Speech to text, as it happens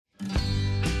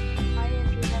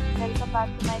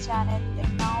welcome back to my channel.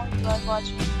 And now you are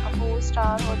watching a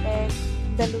 4-star hotel.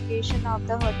 The location of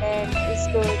the hotel is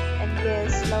good and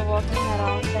guests love walking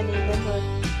around the neighborhood.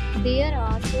 There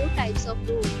are 4 types of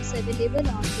rooms available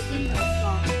on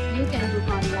booking.com. You can book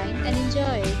online and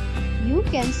enjoy it. You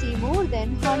can see more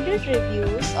than 100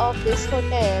 reviews of this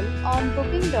hotel on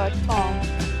booking.com.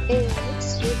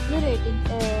 Its review rating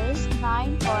is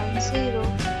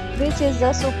 9.0, which is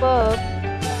the superb.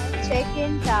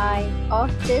 Check-in time of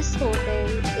this hotel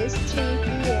is 3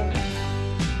 p.m.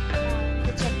 and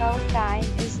the check-out time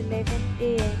is 11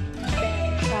 a.m.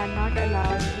 Pets are not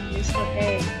allowed in this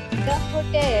hotel. The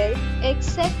hotel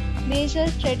accepts major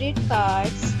credit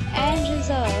cards and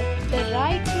reserves the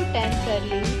right to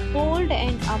temporarily hold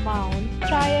an amount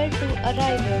prior to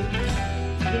arrival.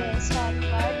 Guests are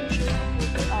required to show a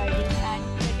photo ID and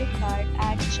credit card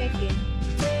at check-in.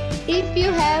 If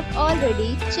you have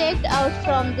already checked out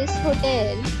from this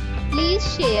hotel, please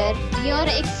share your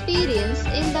experience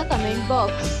in the comment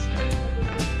box.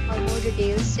 For more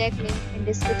details, check link in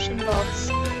description box.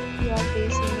 If you are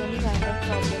facing any kind of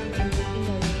problem in booking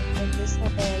a room in this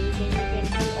hotel, then you can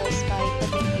call us by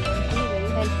commenting and we will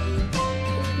help you.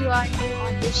 If you are new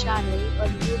on this channel or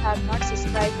you have not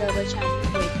subscribed our channel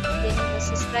yet, then you must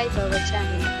subscribe our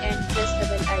channel and press the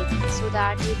bell icon so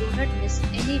that you do not miss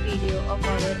any video of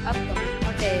our upcoming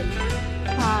hotel.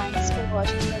 Thanks for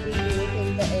watching the video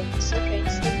till the end. So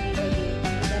friends, will meet again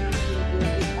in the new video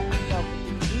with a new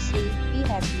property. Be safe, be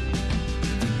happy.